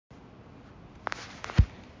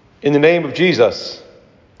In the name of Jesus,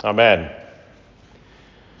 amen.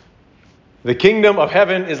 The kingdom of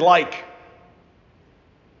heaven is like.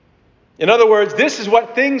 In other words, this is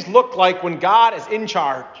what things look like when God is in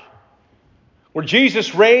charge. Where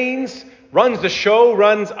Jesus reigns, runs the show,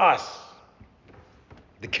 runs us.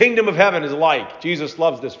 The kingdom of heaven is like. Jesus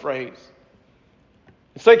loves this phrase.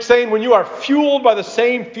 It's like saying when you are fueled by the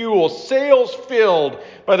same fuel, sails filled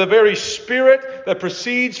by the very Spirit that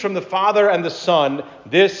proceeds from the Father and the Son,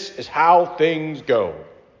 this is how things go.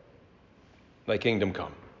 Thy kingdom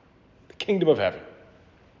come. The kingdom of heaven.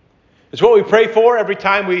 It's what we pray for every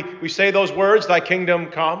time we say those words, thy kingdom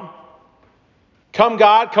come. Come,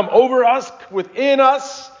 God, come over us, within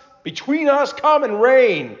us, between us, come and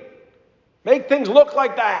reign. Make things look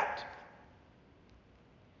like that.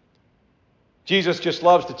 Jesus just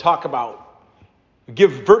loves to talk about,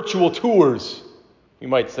 give virtual tours, you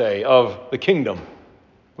might say, of the kingdom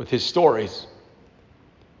with his stories.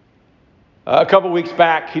 A couple weeks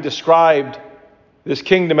back, he described this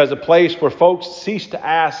kingdom as a place where folks cease to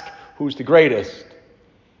ask who's the greatest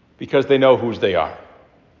because they know whose they are.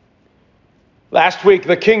 Last week,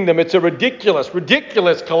 the kingdom, it's a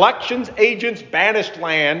ridiculous collections agents banished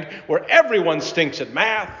land where everyone stinks at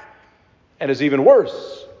math and is even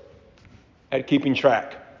worse at keeping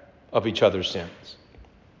track of each other's sins.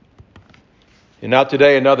 And now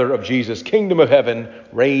today, another of Jesus' kingdom of heaven,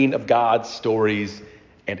 reign of God stories,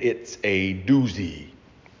 and it's a doozy.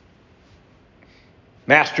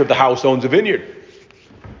 Master of the house owns a vineyard.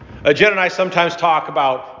 Jen and I sometimes talk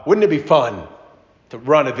about, wouldn't it be fun to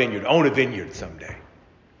run a vineyard, own a vineyard someday?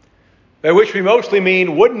 By which we mostly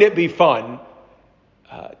mean, wouldn't it be fun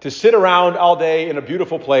to sit around all day in a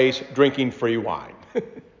beautiful place drinking free wine?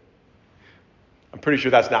 I'm pretty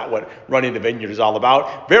sure that's not what running the vineyard is all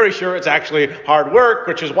about. Very sure it's actually hard work,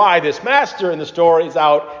 which is why this master in the story is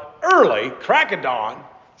out early, crack of dawn,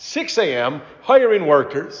 6 a.m., hiring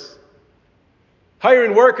workers.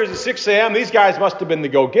 Hiring workers at 6 a.m. These guys must have been the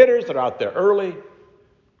go-getters. They're out there early.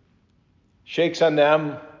 Shakes on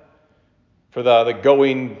them for the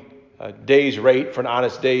going day's rate for an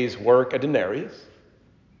honest day's work, a denarius.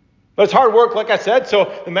 But it's hard work, like I said,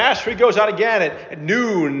 so the master, he goes out again at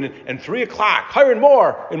noon and 3 o'clock, hiring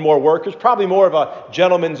more and more workers, probably more of a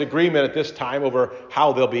gentleman's agreement at this time over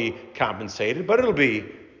how they'll be compensated, but it'll be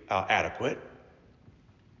adequate.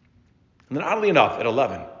 And then oddly enough, at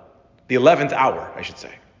 11, the 11th hour, I should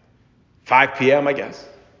say, 5 p.m., I guess,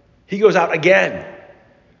 he goes out again.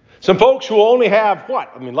 Some folks who only have,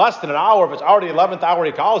 less than an hour, if it's already 11th hour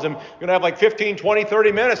he calls them, you're going to have like 15, 20,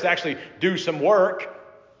 30 minutes to actually do some work.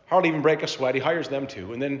 Hardly even break a sweat. He hires them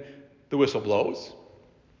too. And then the whistle blows.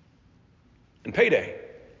 And payday.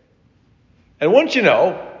 And once you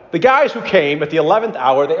know, the guys who came at the 11th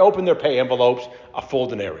hour, they opened their pay envelopes, a full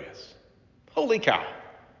denarius. Holy cow.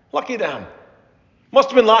 Lucky them. Must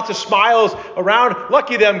have been lots of smiles around.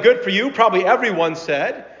 Lucky them, good for you, probably everyone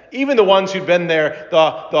said. Even the ones who'd been there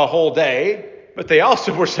the whole day. But they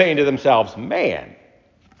also were saying to themselves, man,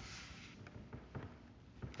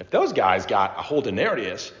 if those guys got a whole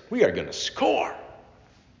denarius, we are going to score.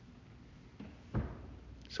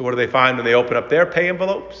 So what do they find when they open up their pay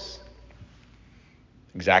envelopes?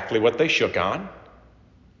 Exactly what they shook on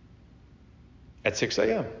at 6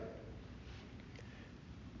 a.m.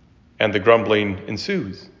 And the grumbling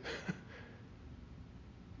ensues.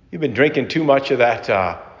 You've been drinking too much of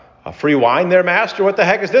that free wine there, master. What the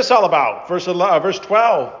heck is this all about? Verse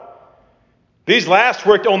 12. These last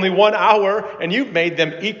worked only 1 hour, and you've made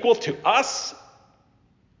them equal to us?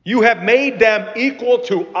 You have made them equal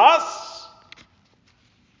to us,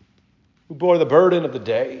 who bore the burden of the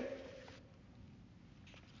day?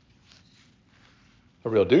 A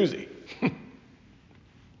real doozy.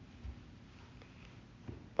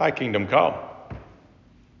 Thy kingdom come.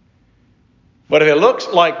 But if it looks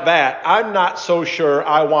like that, I'm not so sure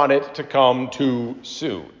I want it to come too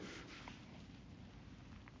soon.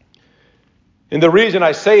 And the reason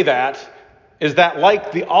I say that is that,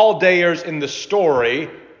 like the all-dayers in the story,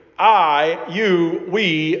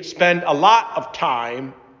 we spend a lot of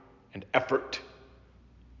time and effort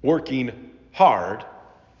working hard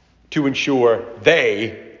to ensure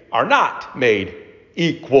they are not made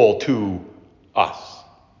equal to us.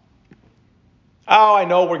 Oh, I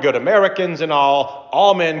know we're good Americans and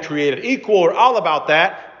all men created equal. We're all about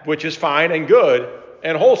that, which is fine and good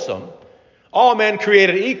and wholesome. All men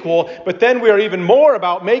created equal, but then we are even more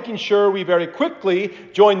about making sure we very quickly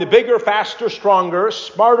join the bigger, faster, stronger,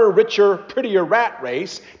 smarter, richer, prettier rat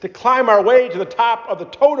race to climb our way to the top of the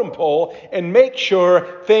totem pole and make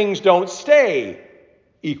sure things don't stay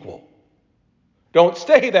equal. Don't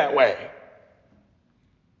stay that way.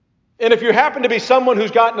 And if you happen to be someone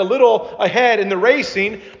who's gotten a little ahead in the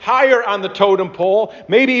racing, higher on the totem pole,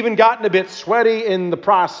 maybe even gotten a bit sweaty in the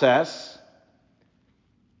process,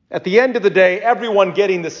 at the end of the day, everyone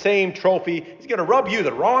getting the same trophy is going to rub you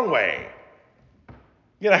the wrong way.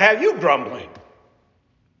 Going to have you grumbling.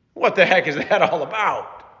 What the heck is that all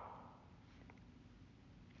about?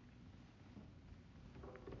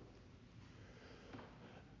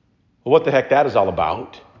 Well, what the heck that is all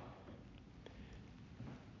about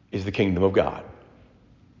is the kingdom of God.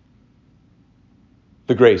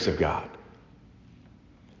 The grace of God.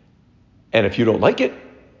 And if you don't like it,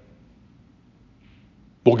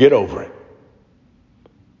 we'll get over it.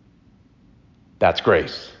 That's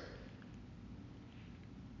grace.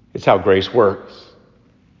 It's how grace works.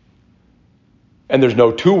 And there's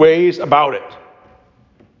no two ways about it.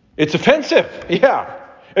 It's offensive, yeah.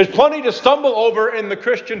 There's plenty to stumble over in the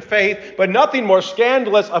Christian faith, but nothing more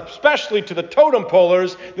scandalous, especially to the totem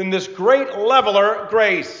polers, than this great leveler,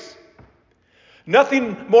 grace.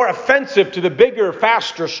 Nothing more offensive to the bigger,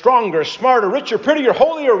 faster, stronger, smarter, richer, prettier,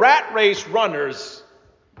 holier rat race runners,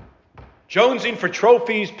 jonesing for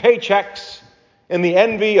trophies, paychecks, and the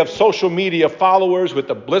envy of social media followers with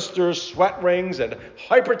the blisters, sweat rings, and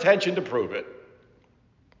hypertension to prove it.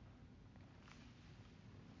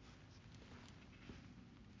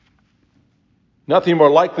 Nothing more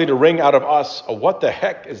likely to ring out of us a what the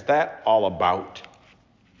heck is that all about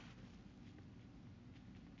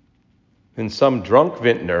than some drunk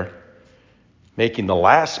vintner making the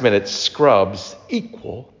last minute scrubs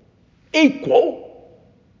equal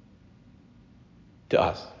to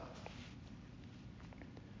us.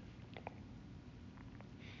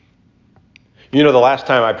 You know, the last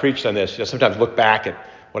time I preached on this, I sometimes look back at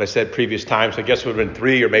what I said previous times. I guess it would have been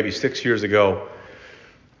 3 or maybe 6 years ago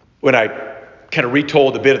when I kind of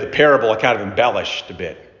retold a bit of the parable. I kind of embellished a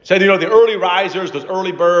bit. Said, the early risers, those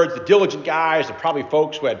early birds, the diligent guys, they're probably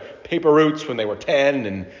folks who had paper routes when they were 10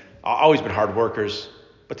 and always been hard workers.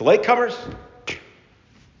 But the latecomers,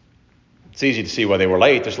 it's easy to see why they were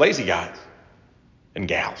late. There's lazy guys and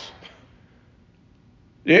gals.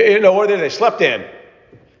 Or they slept in.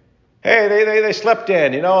 Hey, they slept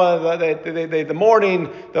in, the morning,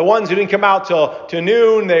 the ones who didn't come out till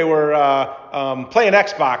noon, they were playing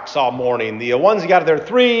Xbox all morning. The ones who got there at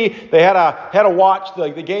 3, they had to watch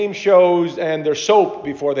the game shows and their soap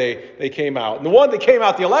before they came out. And the one that came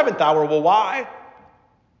out the 11th hour, well, why?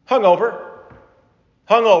 Hungover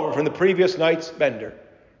from the previous night's bender.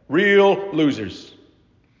 Real losers.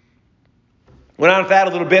 Went on with that a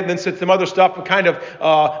little bit and then said some other stuff and kind of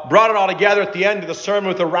brought it all together at the end of the sermon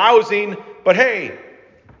with a rousing. But hey,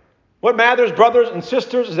 what matters, brothers and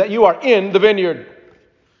sisters, is that you are in the vineyard.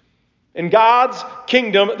 In God's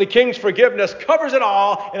kingdom, the King's forgiveness covers it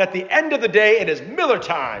all. And at the end of the day, it is Miller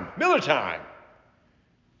time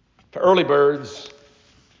for early birds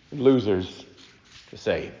and losers to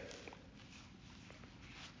save.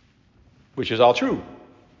 Which is all true.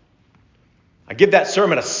 I give that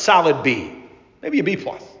sermon a solid B. Maybe a B+.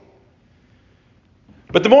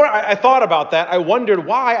 But the more I thought about that, I wondered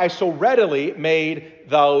why I so readily made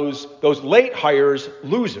those late hires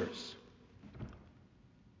losers.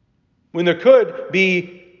 When there could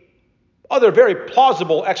be other very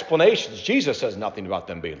plausible explanations. Jesus says nothing about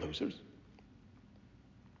them being losers.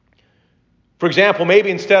 For example, maybe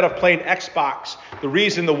instead of playing Xbox, the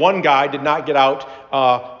reason the one guy did not get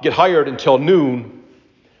hired until noon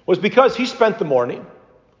was because he spent the morning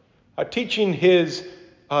teaching his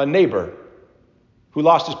neighbor who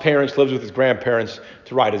lost his parents, lives with his grandparents,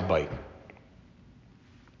 to ride his bike.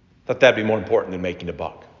 Thought that'd be more important than making a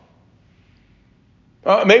buck.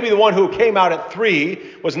 Maybe the one who came out at 3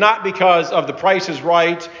 was not because of The Price is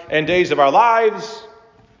Right and Days of Our Lives.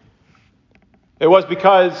 It was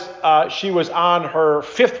because she was on her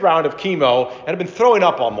 5th round of chemo and had been throwing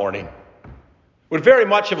up all morning. Would very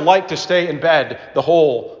much have liked to stay in bed the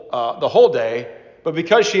whole day. But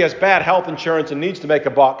because she has bad health insurance and needs to make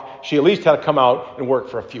a buck, she at least had to come out and work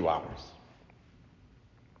for a few hours.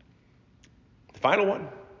 The final one,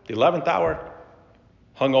 the 11th hour,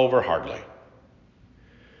 hungover hardly.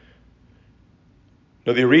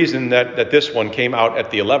 No, the reason that this one came out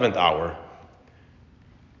at the 11th hour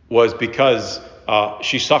was because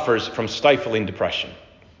she suffers from stifling depression.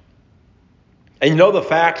 And the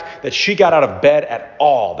fact that she got out of bed at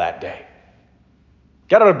all that day.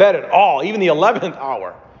 Got out of bed at all, even the 11th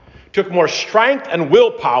hour. Took more strength and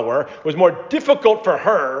willpower, was more difficult for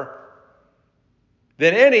her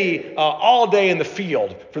than any all day in the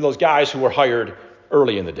field for those guys who were hired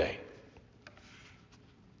early in the day.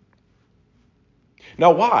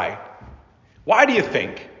 Now why? Why do you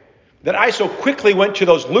think that I so quickly went to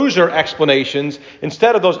those loser explanations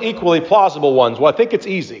instead of those equally plausible ones? Well, I think it's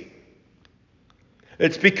easy.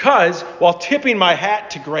 It's because while tipping my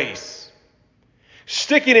hat to grace,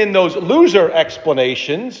 sticking in those loser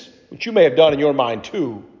explanations, which you may have done in your mind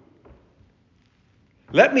too,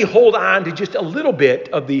 let me hold on to just a little bit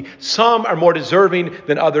of the some are more deserving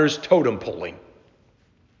than others totem pulling.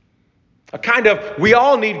 A kind of, we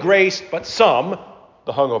all need grace, but some,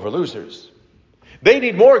 the hungover losers, they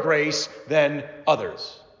need more grace than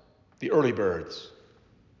others, the early birds,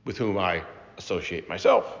 with whom I associate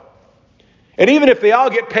myself. And even if they all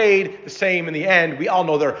get paid the same in the end, we all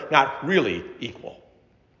know they're not really equal.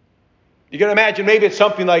 You can imagine maybe it's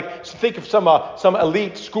something like, think of some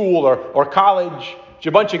elite school or college, it's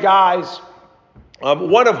a bunch of guys,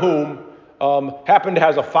 one of whom happened to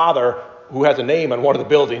have a father who has a name on one of the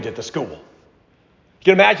buildings at the school. You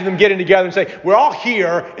can imagine them getting together and say, we're all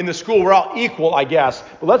here in the school, we're all equal, I guess,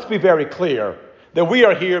 but let's be very clear that we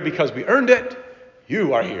are here because we earned it.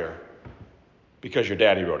 You are here because your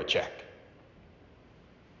daddy wrote a check.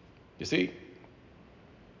 You see?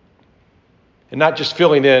 And not just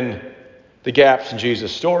filling in the gaps in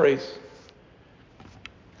Jesus' stories.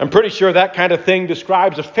 I'm pretty sure that kind of thing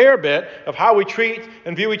describes a fair bit of how we treat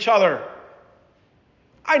and view each other.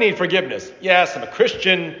 I need forgiveness. Yes, I'm a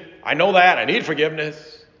Christian. I know that. I need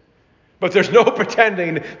forgiveness. But there's no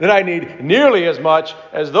pretending that I need nearly as much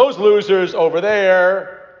as those losers over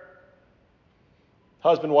there.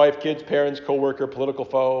 Husband, wife, kids, parents, coworker, political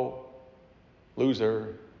foe,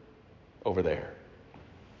 loser over there.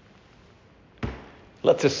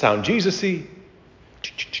 Let this sound Jesus-y,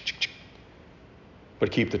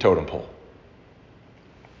 but keep the totem pole.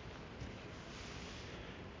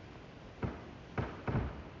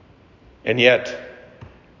 And yet,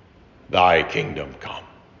 thy kingdom come.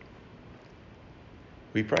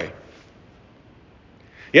 We pray.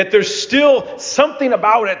 Yet there's still something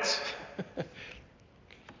about it.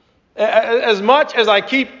 As much as I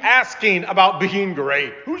keep asking about being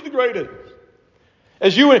great, who's the greatest?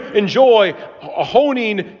 As you enjoy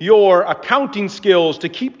honing your accounting skills to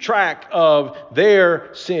keep track of their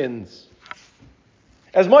sins.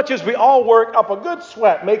 As much as we all work up a good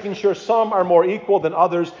sweat, making sure some are more equal than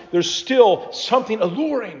others, there's still something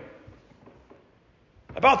alluring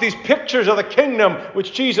about these pictures of the kingdom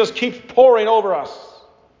which Jesus keeps pouring over us.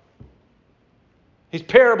 These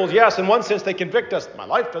parables, yes, in one sense they convict us. My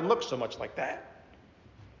life doesn't look so much like that.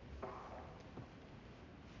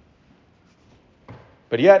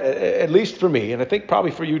 But yet, at least for me, and I think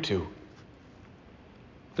probably for you too,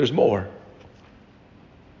 there's more. I'm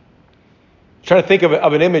trying to think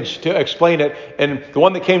of an image to explain it, and the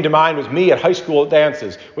one that came to mind was me at high school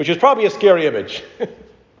dances, which is probably a scary image. I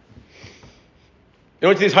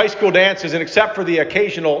went to these high school dances, and except for the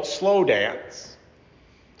occasional slow dance,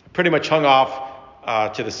 I pretty much hung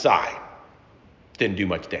off to the side. Didn't do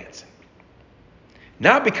much dancing.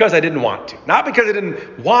 Not because I didn't want to. Not because I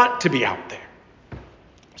didn't want to be out there.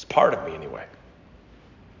 It was part of me anyway.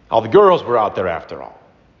 All the girls were out there after all.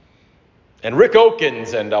 And Rick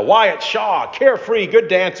Okins and Wyatt Shaw, carefree, good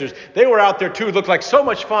dancers, they were out there too. Looked like so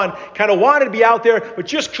much fun. Kind of wanted to be out there, but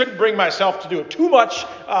just couldn't bring myself to do it. Too much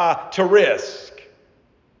to risk.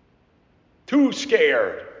 Too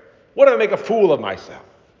scared. What if I make a fool of myself?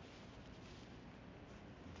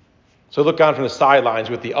 So look on from the sidelines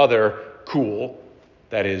with the other cool,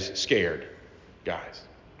 that is, scared guys.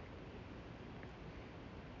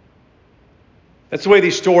 That's the way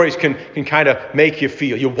these stories can kind of make you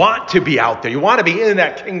feel. You want to be out there. You want to be in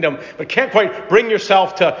that kingdom, but can't quite bring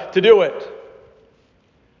yourself to do it.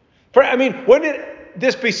 Wouldn't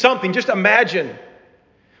this be something? Just imagine.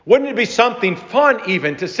 Wouldn't it be something fun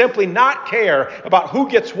even to simply not care about who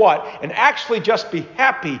gets what and actually just be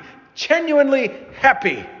happy, genuinely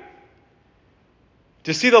happy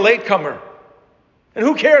to see the latecomer? And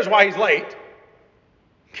who cares why he's late?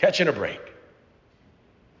 Catching a break.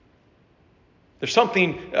 There's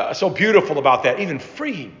something so beautiful about that, even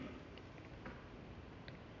freeing.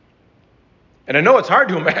 And I know it's hard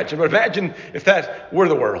to imagine, but imagine if that were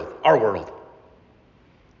the world, our world,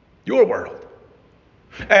 your world.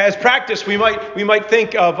 As practice, we might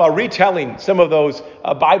think of retelling some of those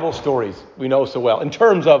Bible stories we know so well in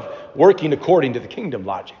terms of working according to the kingdom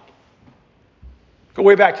logic. Go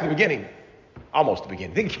way back to the beginning, almost the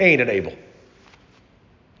beginning. Think Cain and Abel.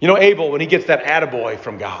 You know Abel, when he gets that attaboy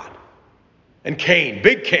from God. And Cain,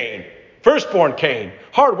 big Cain, firstborn Cain,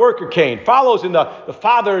 hard worker Cain, follows in the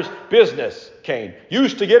father's business Cain,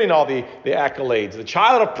 used to getting all the accolades, the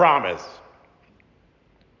child of promise.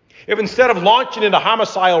 If instead of launching into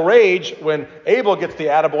homicidal rage when Abel gets the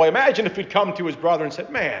attaboy, imagine if he'd come to his brother and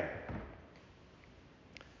said, man,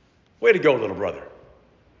 Way to go, little brother.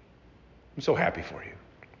 I'm so happy for you.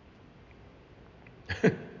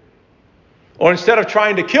 Or instead of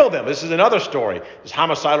trying to kill them, this is another story, this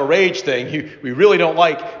homicidal rage thing. We really don't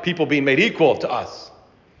like people being made equal to us.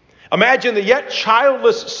 Imagine the yet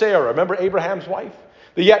childless Sarah. Remember Abraham's wife?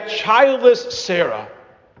 The yet childless Sarah,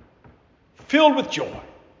 filled with joy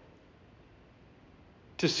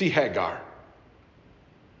to see Hagar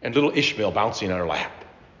and little Ishmael bouncing on her lap.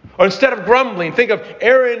 Or instead of grumbling, think of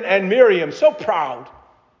Aaron and Miriam, so proud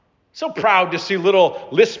to see little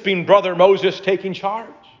lisping brother Moses taking charge.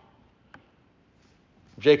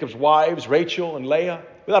 Jacob's wives, Rachel and Leah,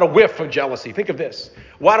 without a whiff of jealousy. Think of this.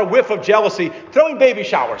 Without a whiff of jealousy, throwing baby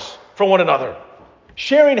showers for one another,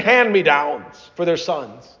 sharing hand-me-downs for their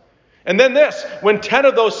sons. And then this, when 10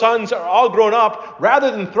 of those sons are all grown up,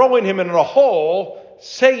 rather than throwing him in a hole,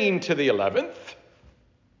 saying to the 11th,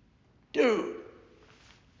 dude,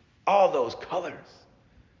 all those colors,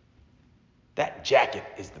 that jacket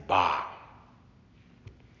is the bomb.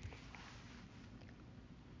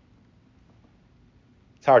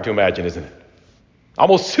 It's hard to imagine, isn't it?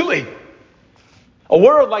 Almost silly. A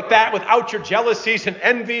world like that without your jealousies and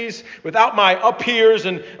envies, without my up heres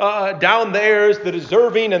and down theres, the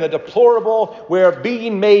deserving and the deplorable, where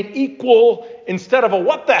being made equal instead of a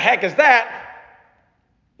what the heck is that,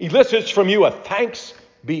 elicits from you a thanks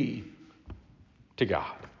be to God.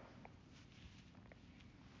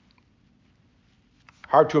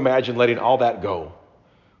 Hard to imagine letting all that go.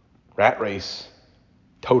 Rat race,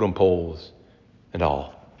 totem poles, and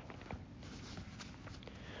all.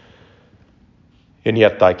 And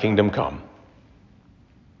yet thy kingdom come.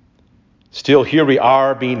 Still here we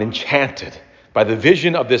are being enchanted by the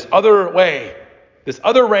vision of this other way, this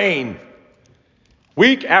other reign.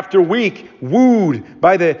 Week after week, wooed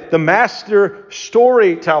by the master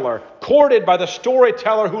storyteller, courted by the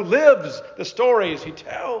storyteller who lives the stories he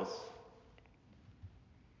tells.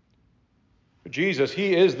 Jesus,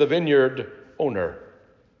 he is the vineyard owner.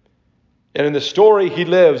 And in the story he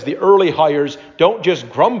lives, the early hires don't just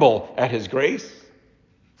grumble at his grace.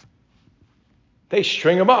 They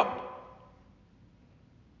string him up.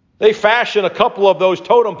 They fashion a couple of those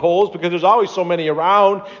totem poles because there's always so many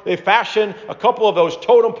around. They fashion a couple of those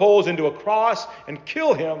totem poles into a cross and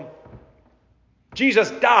kill him. Jesus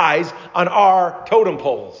dies on our totem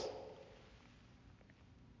poles.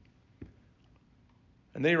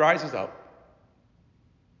 And then he rises up.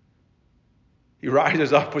 He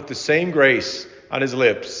rises up with the same grace on his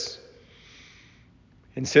lips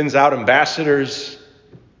and sends out ambassadors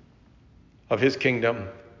of his kingdom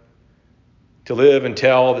to live and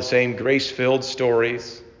tell the same grace-filled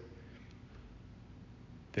stories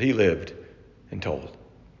that he lived and told.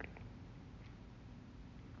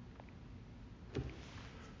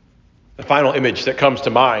 The final image that comes to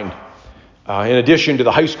mind, in addition to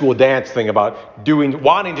the high school dance thing about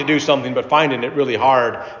wanting to do something but finding it really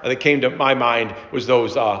hard, that came to my mind was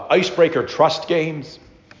those icebreaker trust games.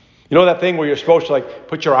 You know that thing where you're supposed to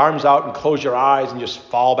put your arms out and close your eyes and just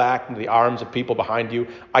fall back into the arms of people behind you?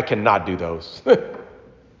 I cannot do those. At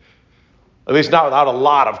least not without a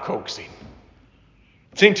lot of coaxing.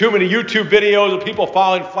 I've seen too many YouTube videos of people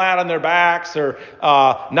falling flat on their backs or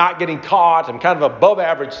not getting caught. I'm kind of above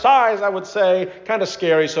average size, I would say. Kind of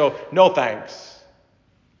scary, so no thanks.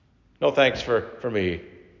 No thanks for me.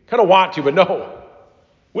 Kind of want to, but no.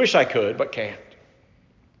 Wish I could, but can't.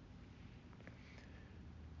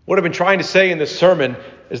 What I've been trying to say in this sermon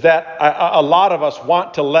is that a lot of us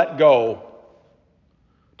want to let go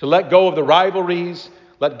of the rivalries,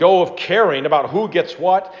 let go of caring about who gets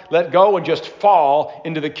what, let go and just fall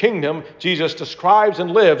into the kingdom Jesus describes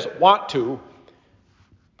and lives, want to,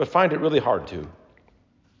 but find it really hard to.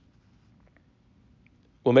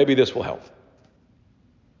 Well, maybe this will help.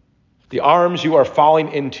 The arms you are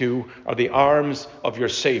falling into are the arms of your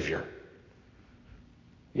Savior,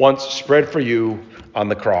 once spread for you on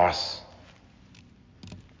the cross.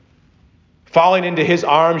 Falling into his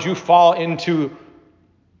arms, you fall into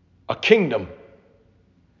a kingdom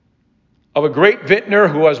of a great vintner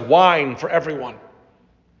who has wine for everyone.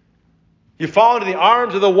 You fall into the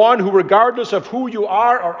arms of the one who, regardless of who you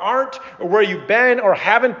are or aren't, or where you've been or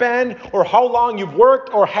haven't been, or how long you've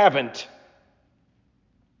worked or haven't,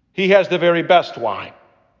 he has the very best wine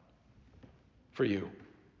for you.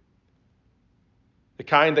 The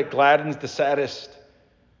kind that gladdens the saddest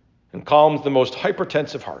and calms the most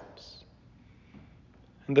hypertensive hearts.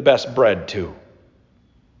 And the best bread, too.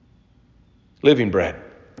 Living bread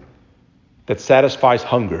that satisfies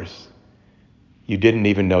hungers you didn't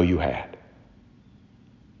even know you had.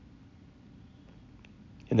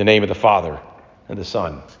 In the name of the Father, and the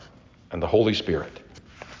Son, and the Holy Spirit.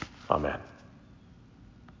 Amen.